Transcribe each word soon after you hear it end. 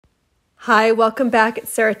Hi, welcome back.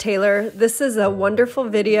 It's Sarah Taylor. This is a wonderful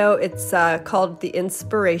video. It's called the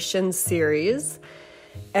Inspiration Series,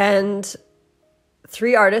 and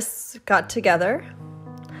 3 artists got together.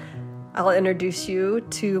 I'll introduce you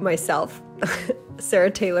to myself,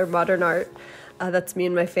 Sarah Taylor, Modern Art. That's me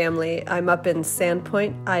and my family. I'm up in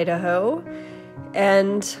Sandpoint, Idaho,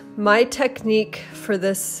 and my technique for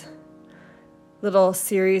this little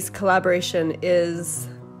series collaboration is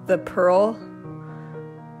the pearl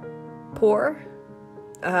pour.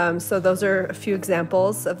 So those are a few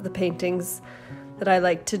examples of the paintings that I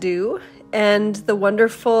like to do. And the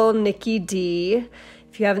wonderful Nikki D,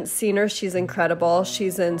 if you haven't seen her, she's incredible.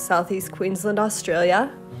 She's in Southeast Queensland,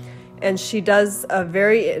 Australia, and she does a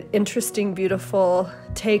very interesting, beautiful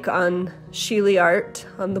take on Sheely art,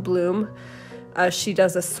 on the bloom. She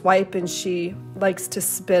does a swipe and she likes to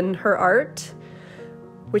spin her art,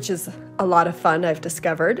 which is a lot of fun, I've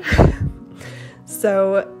discovered.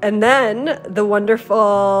 And then the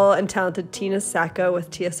wonderful and talented Tina Sacco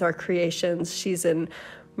with TSR Creations. She's in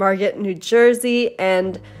Margate, New Jersey,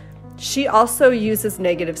 and she also uses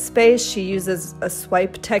negative space. She uses a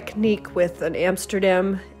swipe technique with an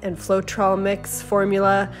Amsterdam and Floetrol mix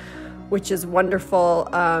formula, which is wonderful.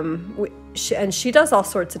 And she does all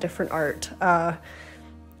sorts of different art.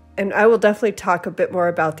 And I will definitely talk a bit more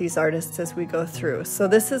about these artists as we go through. So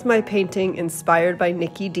this is my painting inspired by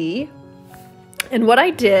Nikki D. And what I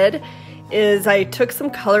did is I took some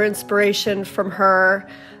color inspiration from her.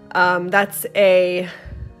 That's a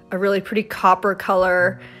really pretty copper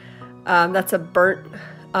color. That's a burnt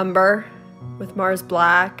umber with Mars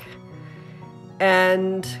Black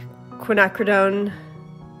and quinacridone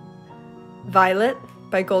violet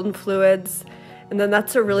by Golden Fluids. And then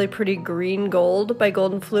that's a really pretty green gold by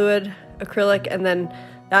Golden Fluid acrylic. And then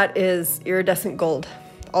that is iridescent gold,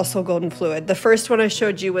 also Golden Fluid. The first one I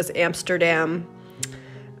showed you was Amsterdam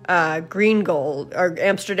green gold, or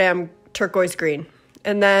Amsterdam turquoise green.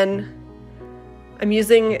 And then I'm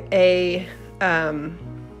using a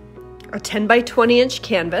 10 by 20 inch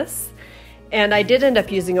canvas, and I did end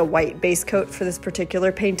up using a white base coat for this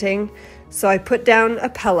particular painting. So I put down a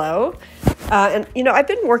pillow, and you know, I've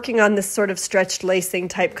been working on this sort of stretched lacing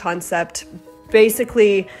type concept.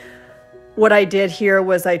 Basically, what I did here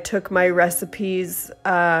was I took my recipes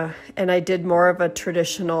and I did more of a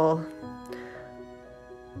traditional,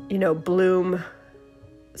 you know, bloom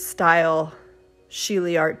style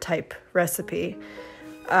Sheely art type recipe.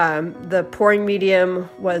 The pouring medium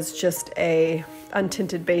was just a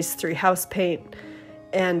untinted base 3 house paint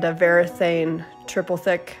and a varathane triple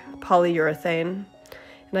thick polyurethane.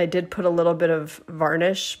 And I did put a little bit of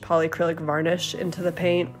varnish, polyacrylic varnish, into the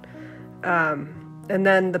paint. And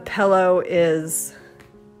then the pillow is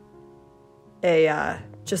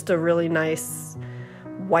just a really nice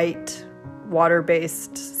white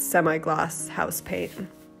water-based semi-gloss house paint.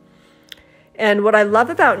 And what I love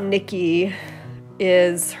about Nikki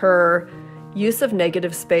is her use of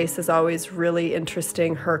negative space is always really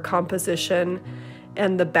interesting. Her composition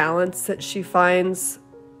and the balance that she finds.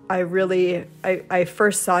 I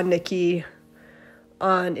first saw Nikki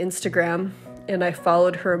on Instagram, and I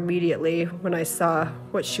followed her immediately when I saw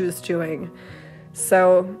what she was doing.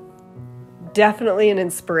 So definitely an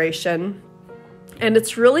inspiration. And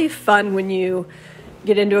it's really fun when you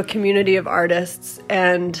get into a community of artists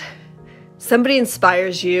and somebody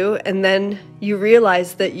inspires you, and then you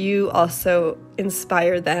realize that you also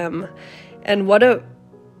inspire them. And what a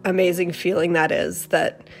amazing feeling that is,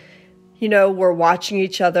 that, you know, we're watching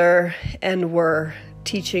each other and we're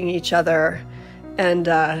teaching each other. And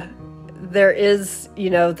there is,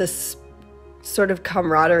 you know, this sort of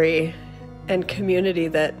camaraderie and community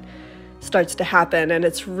that starts to happen, and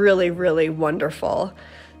it's really, really wonderful.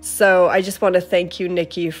 So I just want to thank you,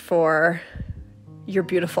 Nikki, for your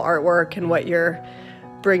beautiful artwork, and what you're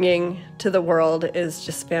bringing to the world is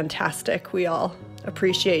just fantastic. We all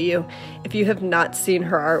appreciate you. If you have not seen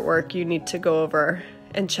her artwork, you need to go over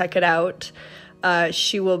and check it out.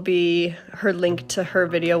 Her link to her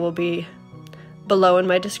video will be below in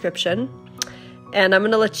my description. And I'm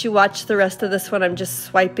going to let you watch the rest of this one. I'm just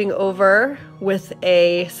swiping over with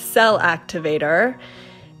a cell activator.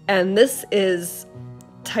 And this is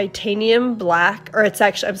titanium black, or it's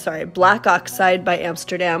actually, I'm sorry, black oxide by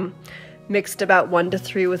Amsterdam, mixed about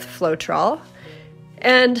 1:3 with Floetrol.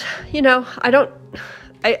 And, you know,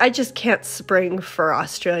 I just can't spring for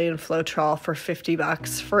Australian Floetrol for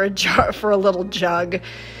 $50 for a jar, for a little jug.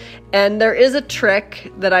 And there is a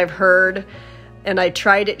trick that I've heard, and I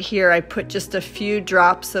tried it here. I put just a few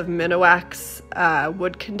drops of Miniwax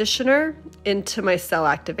wood conditioner into my cell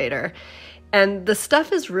activator. And the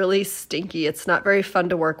stuff is really stinky. It's not very fun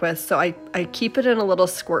to work with. So I keep it in a little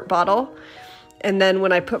squirt bottle. And then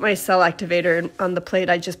when I put my cell activator on the plate,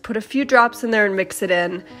 I just put a few drops in there and mix it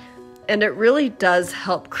in. And it really does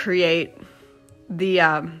help create the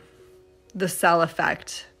cell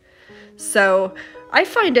effect. So I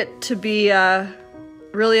find it to be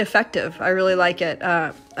really effective. I really like it.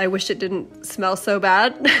 I wish it didn't smell so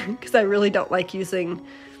bad because I really don't like using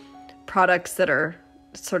products that are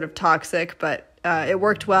sort of toxic, but it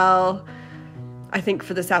worked well, I think,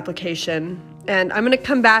 for this application. And I'm going to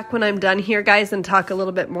come back when I'm done here, guys, and talk a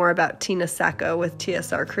little bit more about Tina Sacco with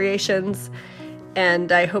TSR Creations.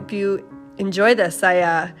 And I hope you enjoy this.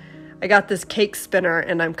 I got this cake spinner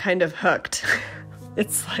and I'm kind of hooked.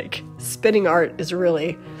 It's like spinning art is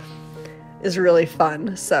really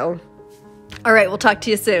fun. So, all right, we'll talk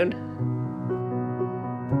to you soon.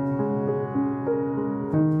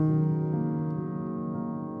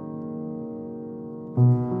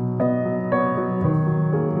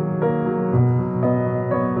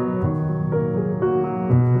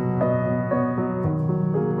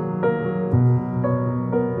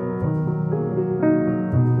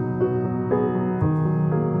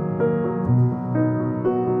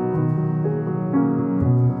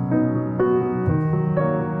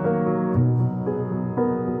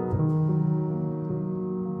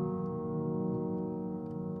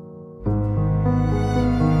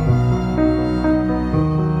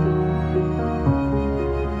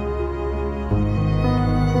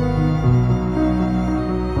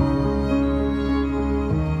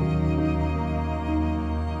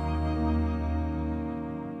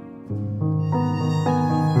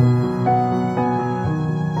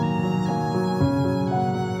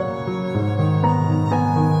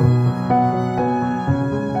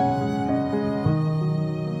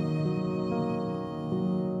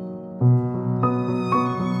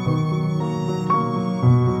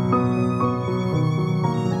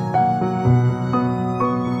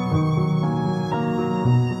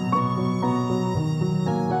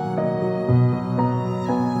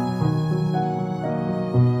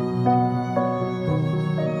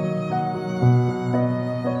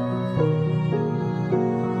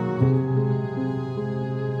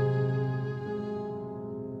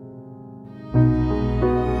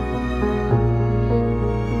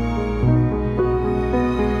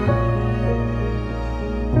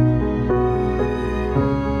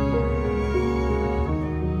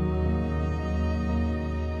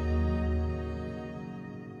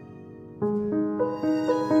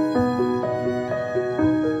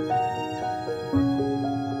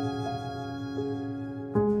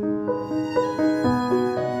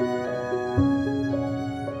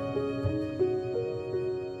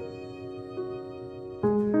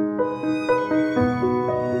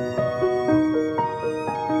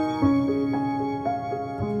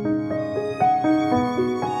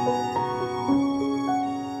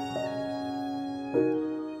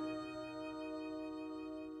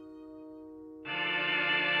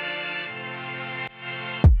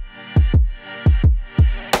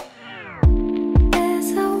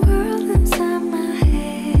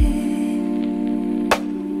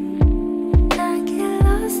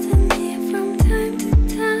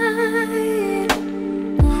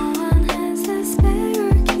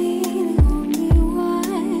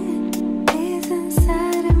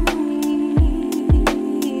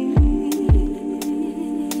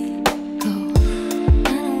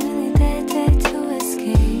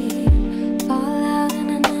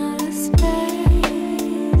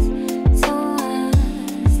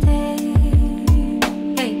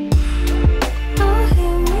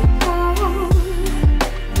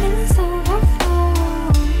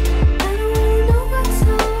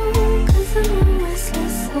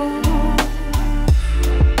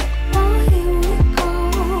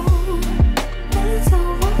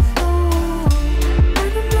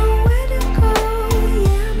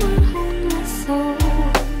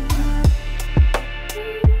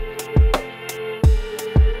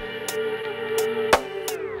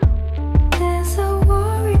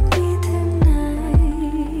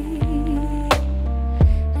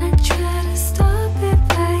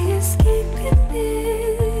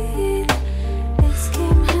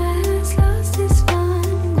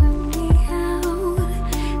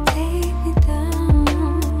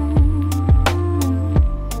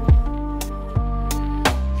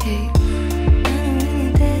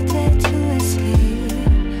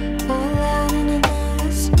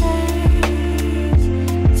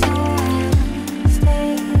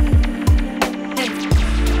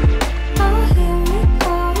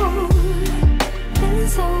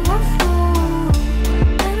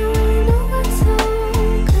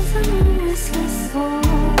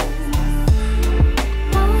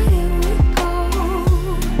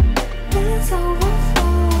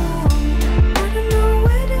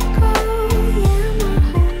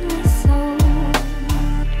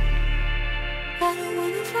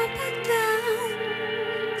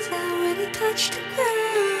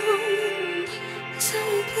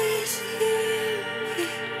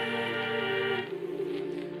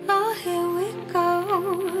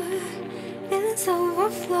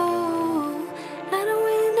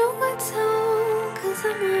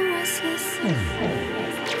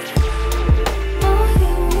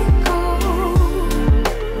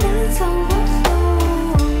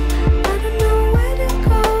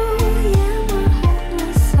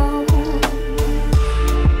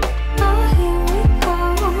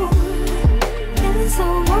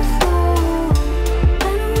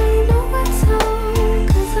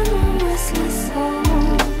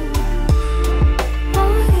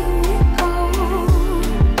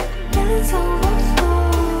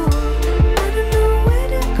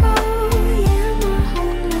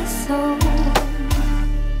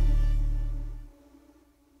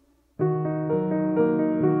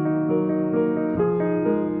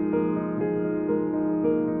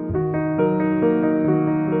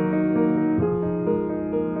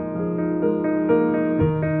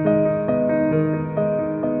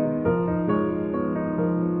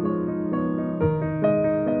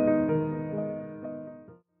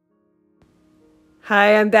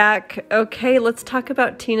 Hi, I'm back. Okay, let's talk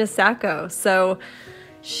about Tina Sacco. So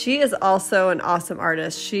she is also an awesome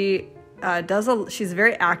artist. She's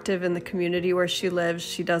very active in the community where she lives.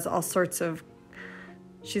 She does all sorts of,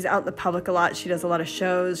 she's out in the public a lot. She does a lot of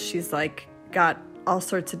shows. She's like got all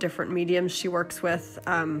sorts of different mediums she works with.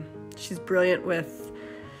 She's brilliant with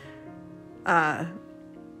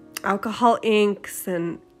alcohol inks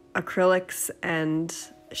and acrylics, and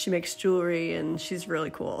she makes jewelry, and she's really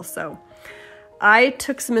cool. So I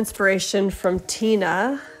took some inspiration from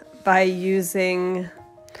Tina by I'm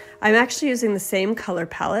actually using the same color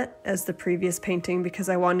palette as the previous painting because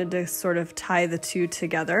I wanted to sort of tie the two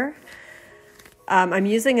together. I'm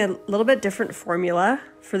using a little bit different formula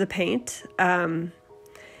for the paint, and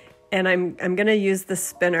I'm going to use the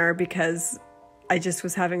spinner because I just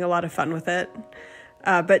was having a lot of fun with it.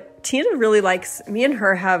 But Tina really likes, me and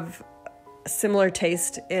her have a similar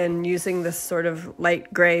taste in using this sort of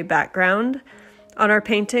light gray background on our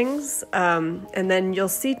paintings. And then you'll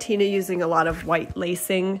see Tina using a lot of white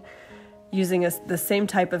lacing, using the same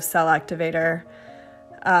type of cell activator.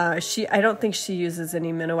 I don't think she uses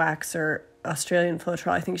any Minowax or Australian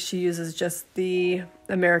Floetrol. I think she uses just the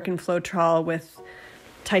American Floetrol with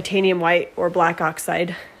titanium white or black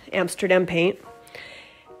oxide Amsterdam paint.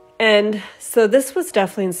 And so this was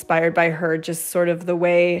definitely inspired by her, just sort of the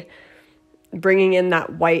way bringing in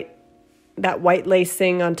that white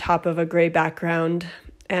lacing on top of a gray background,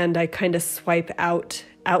 and I kind of swipe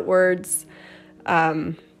outwards.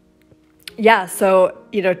 So,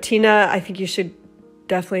 Tina, I think you should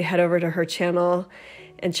definitely head over to her channel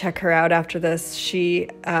and check her out after this. She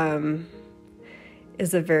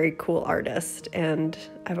is a very cool artist, and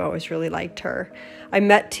I've always really liked her. I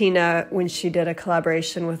met Tina when she did a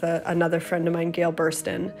collaboration with another friend of mine, Gail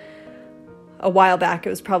Burston, a while back. It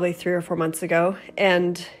was probably 3 or 4 months ago.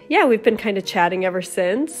 And yeah, we've been kind of chatting ever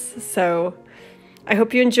since. So I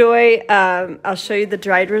hope you enjoy. I'll show you the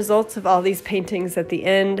dried results of all these paintings at the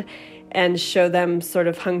end and show them sort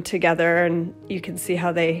of hung together, and you can see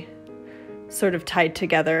how they sort of tied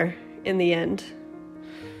together in the end.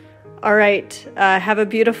 All right. Have a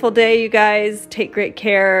beautiful day, you guys. Take great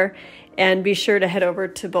care, and be sure to head over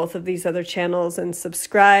to both of these other channels and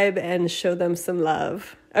subscribe and show them some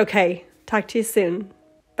love. Okay. Talk to you soon.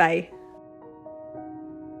 Bye.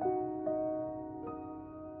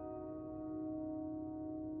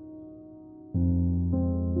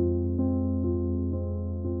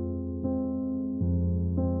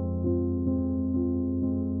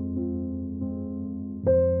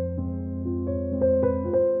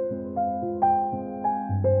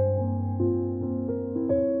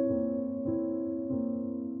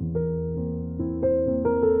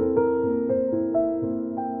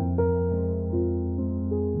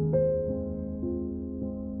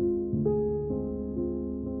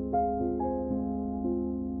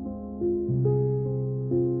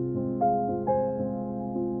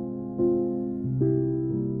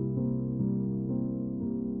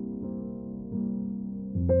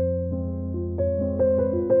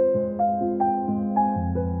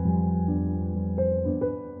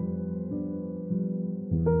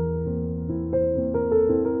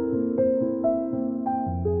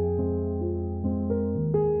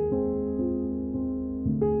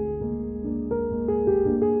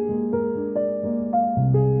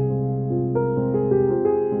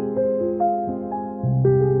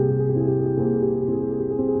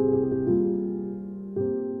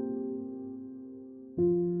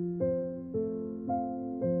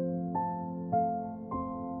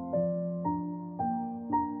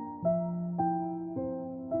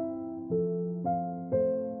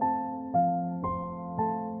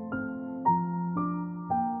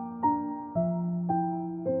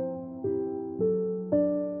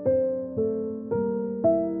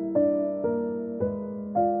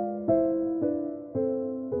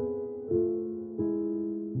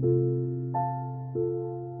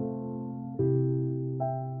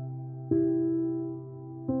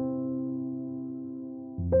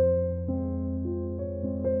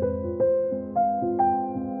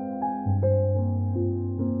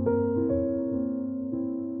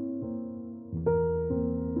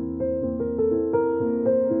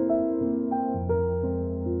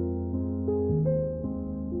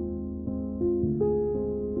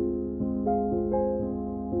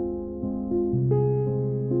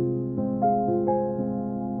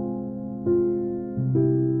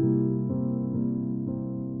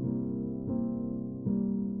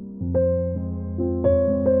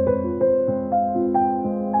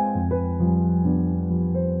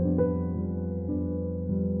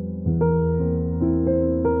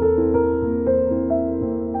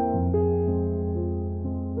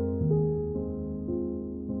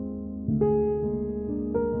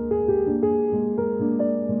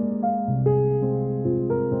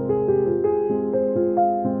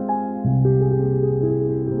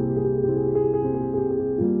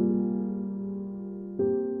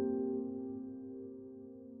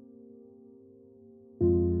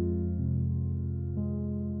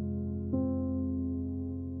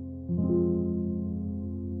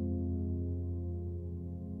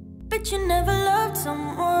 Bet you never loved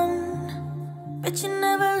someone. Bet you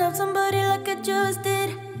never loved somebody like I just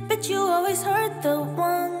did. Bet you always hurt the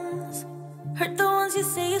ones. Hurt the ones you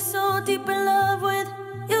say you're so deep in love with.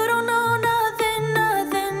 You don't know nothing,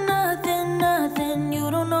 nothing, nothing, nothing. You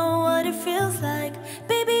don't know what it feels like.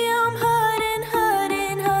 Baby, I'm hurting,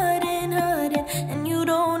 hurting, hurting, hurting. And you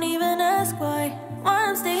don't even ask why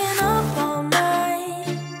I'm staying up all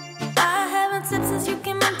night. I haven't slept since you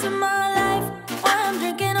came into my life. Why I'm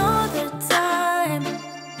drinking all the time.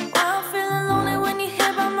 Why I'm feeling lonely when you're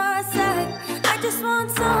here by my side. I just want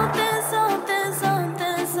something, something,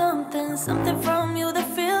 something, something, something from you that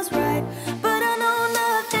feels right. But I know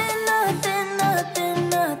nothing, nothing, nothing,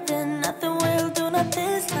 nothing, nothing will do, not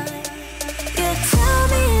this time. You tell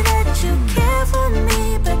me that you care for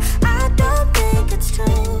me, but I don't think it's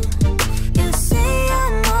true. You say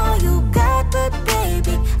I'm all you got, but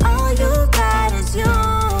baby, all you got is you.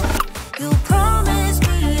 You promise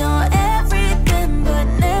me you're everything, but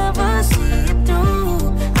never see it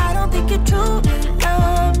through. I don't think you truly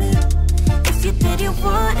love me. If you did, you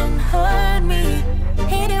wouldn't hurt me.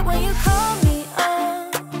 Hate it when you call me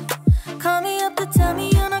up. Call me up to tell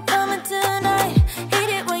me you're not coming tonight.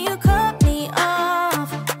 Hate it when you cut me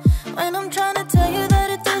off. When I'm trying to tell you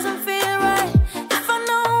that it doesn't feel right. If I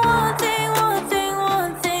know one thing, one thing,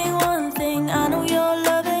 one thing, one thing, I know your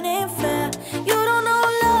loving ain't fair. You don't know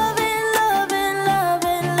loving, loving,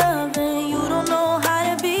 loving, loving. You don't know how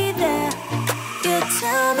to be there. You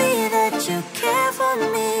tell me that you care for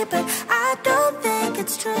me, but I don't think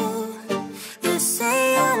it's true. You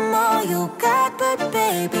say I'm all you got, but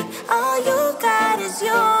baby, all you got is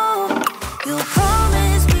you. You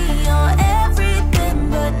promise me you're everything,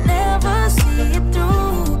 but never see it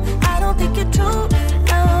through. I don't think you truly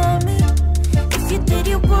love me. If you did,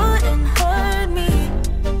 you wouldn't hurt me.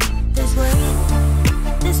 This way,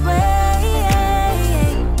 this way,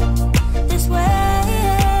 this way,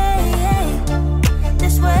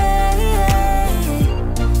 this way,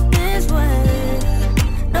 this way.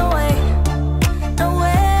 No way, no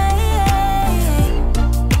way,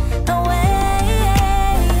 no way,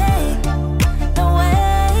 no way,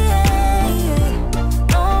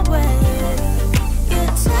 no way. You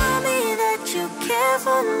tell me that you care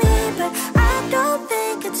for me, but I don't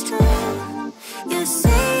think it's true. You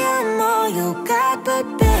say I'm all you got, but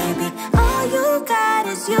baby, all you got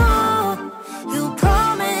is you. You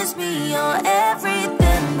promise me you're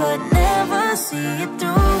everything, but never see it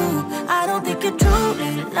through. I don't think you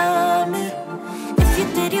truly love me.